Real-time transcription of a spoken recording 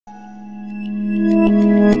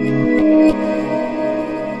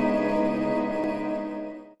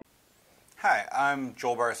Hi, I'm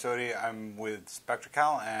Joel Barsotti. I'm with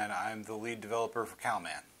SpectraCal and I'm the lead developer for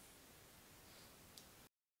CalMan.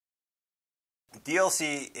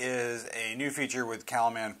 DLC is a new feature with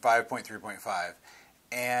CalMan 5.3.5,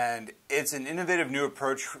 and it's an innovative new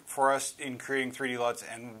approach for us in creating 3D LUTs,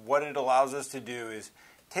 and what it allows us to do is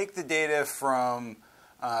take the data from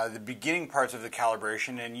the beginning parts of the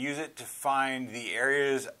calibration and use it to find the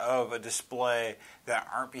areas of a display that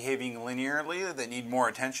aren't behaving linearly, that need more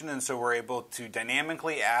attention, and so we're able to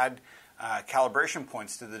dynamically add calibration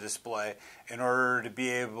points to the display in order to be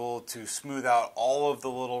able to smooth out all of the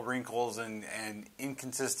little wrinkles and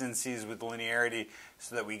inconsistencies with linearity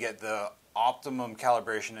so that we get the optimum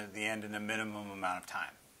calibration at the end in a minimum amount of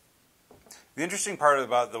time. The interesting part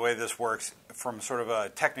about the way this works from sort of a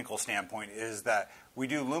technical standpoint is that we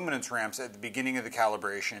do luminance ramps at the beginning of the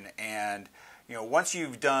calibration, and once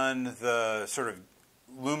you've done the sort of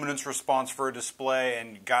luminance response for a display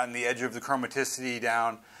and gotten the edge of the chromaticity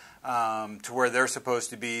down to where they're supposed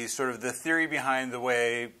to be, sort of the theory behind the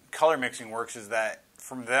way color mixing works is that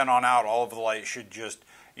from then on out all of the light should just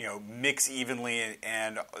mix evenly,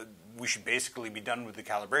 and we should basically be done with the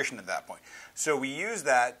calibration at that point. So we use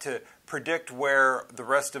that to predict where the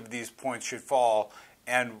rest of these points should fall,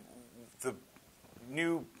 and the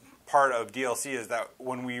new part of DLC is that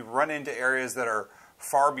when we run into areas that are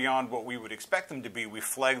far beyond what we would expect them to be, we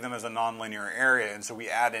flag them as a nonlinear area, and so we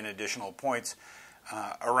add in additional points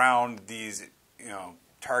around these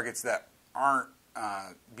targets that aren't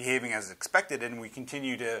behaving as expected, and we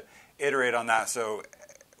continue to iterate on that. So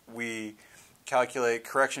we calculate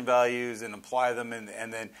correction values and apply them,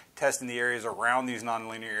 and then test in the areas around these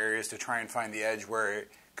nonlinear areas to try and find the edge where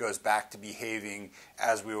it goes back to behaving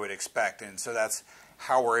as we would expect. And so that's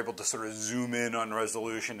how we're able to sort of zoom in on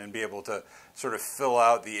resolution and be able to sort of fill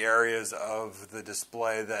out the areas of the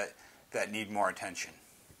display that need more attention.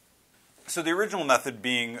 So the original method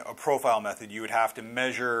being a profile method, you would have to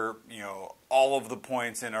measure all of the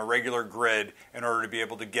points in a regular grid in order to be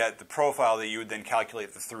able to get the profile that you would then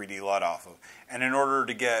calculate the 3D LUT off of. And in order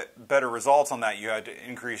to get better results on that, you had to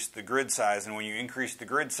increase the grid size, and when you increase the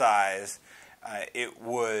grid size, it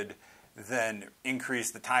would then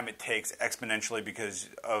increase the time it takes exponentially because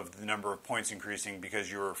of the number of points increasing,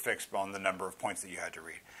 because you were fixed on the number of points that you had to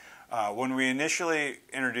read. When we initially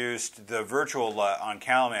introduced the virtual LUT on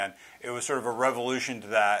CalMan, it was sort of a revolution to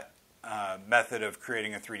that method of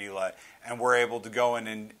creating a 3D LUT, and we're able to go in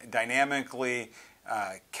and dynamically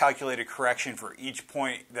calculate a correction for each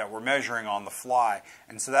point that we're measuring on the fly.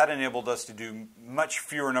 And so that enabled us to do much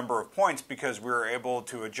fewer number of points because we were able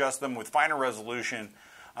to adjust them with finer resolution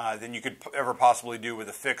than you could ever possibly do with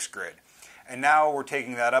a fixed grid. And now we're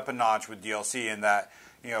taking that up a notch with DLC in that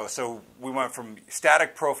so we went from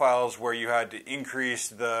static profiles where you had to increase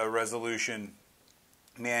the resolution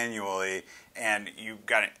manually and you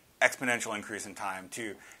got an exponential increase in time,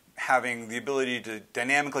 to having the ability to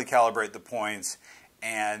dynamically calibrate the points,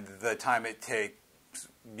 and the time it takes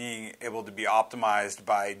being able to be optimized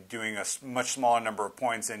by doing a much smaller number of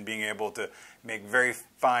points and being able to make very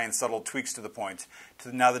fine, subtle tweaks to the points,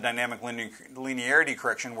 to now the dynamic linearity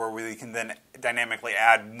correction, where we can then dynamically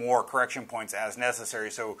add more correction points as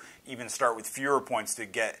necessary. So even start with fewer points to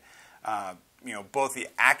get both the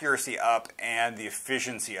accuracy up and the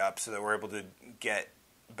efficiency up, so that we're able to get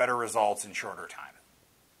better results in shorter time.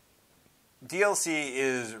 DLC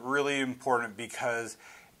is really important because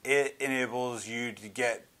it enables you to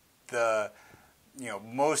get the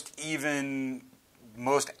most even,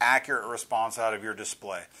 most accurate response out of your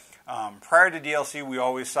display. Prior to DLC, we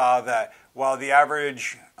always saw that while the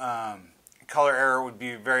average color error would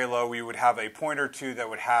be very low, we would have a point or two that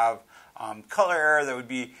would have color error that would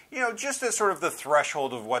be just at sort of the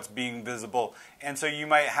threshold of what's being visible, and so you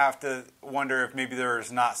might have to wonder if maybe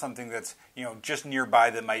there's not something that's just nearby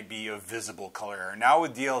that might be a visible color error. Now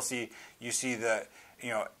with DLC, you see that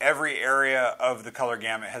every area of the color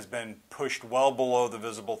gamut has been pushed well below the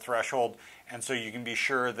visible threshold, and so you can be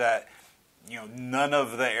sure that none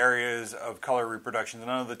of the areas of color reproduction,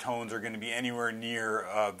 none of the tones are going to be anywhere near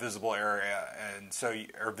a visible area, and so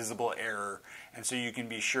or visible error, and so you can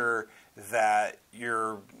be sure that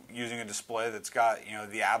you're using a display that's got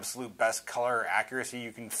the absolute best color accuracy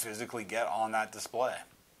you can physically get on that display.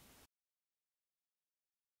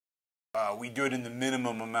 We do it in the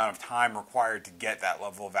minimum amount of time required to get that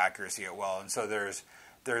level of accuracy at well, and so there's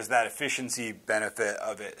that efficiency benefit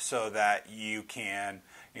of it, so that you can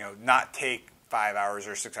not take 5 hours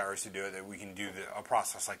or 6 hours to do it, that we can do a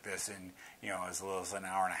process like this in as little as an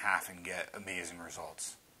hour and a half and get amazing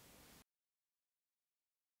results.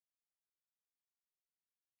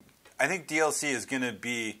 I think DLC is going to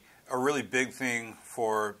be a really big thing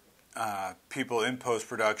for people in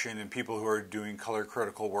post-production and people who are doing color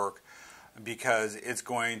critical work, because it's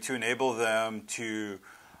going to enable them to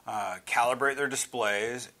calibrate their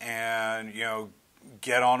displays and, you know,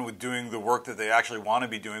 get on with doing the work that they actually want to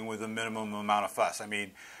be doing with a minimum amount of fuss. I mean,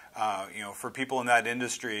 you know, for people in that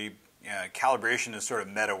industry, calibration is sort of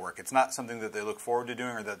meta work. It's not something that they look forward to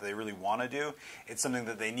doing or that they really want to do. It's something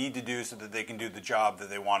that they need to do so that they can do the job that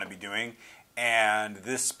they want to be doing. And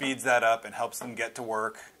this speeds that up and helps them get to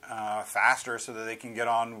work faster so that they can get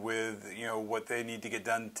on with, you know, what they need to get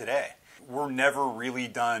done today. We're never really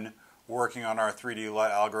done working on our 3D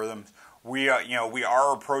LUT algorithms. We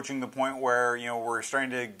are approaching the point where, you know, we're starting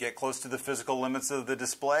to get close to the physical limits of the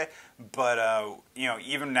display. But you know,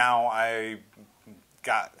 even now, I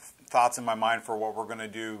got thoughts in my mind for what we're going to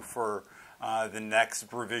do for the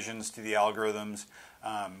next revisions to the algorithms,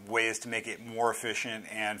 ways to make it more efficient,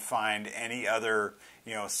 and find any other,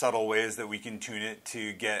 you know, subtle ways that we can tune it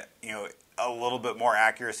to get, you know, a little bit more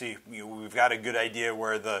accuracy. You know, we've got a good idea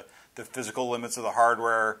where the physical limits of the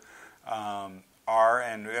hardware are,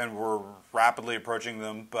 and we're rapidly approaching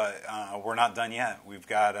them, but we're not done yet. We've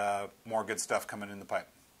got more good stuff coming in the pipe.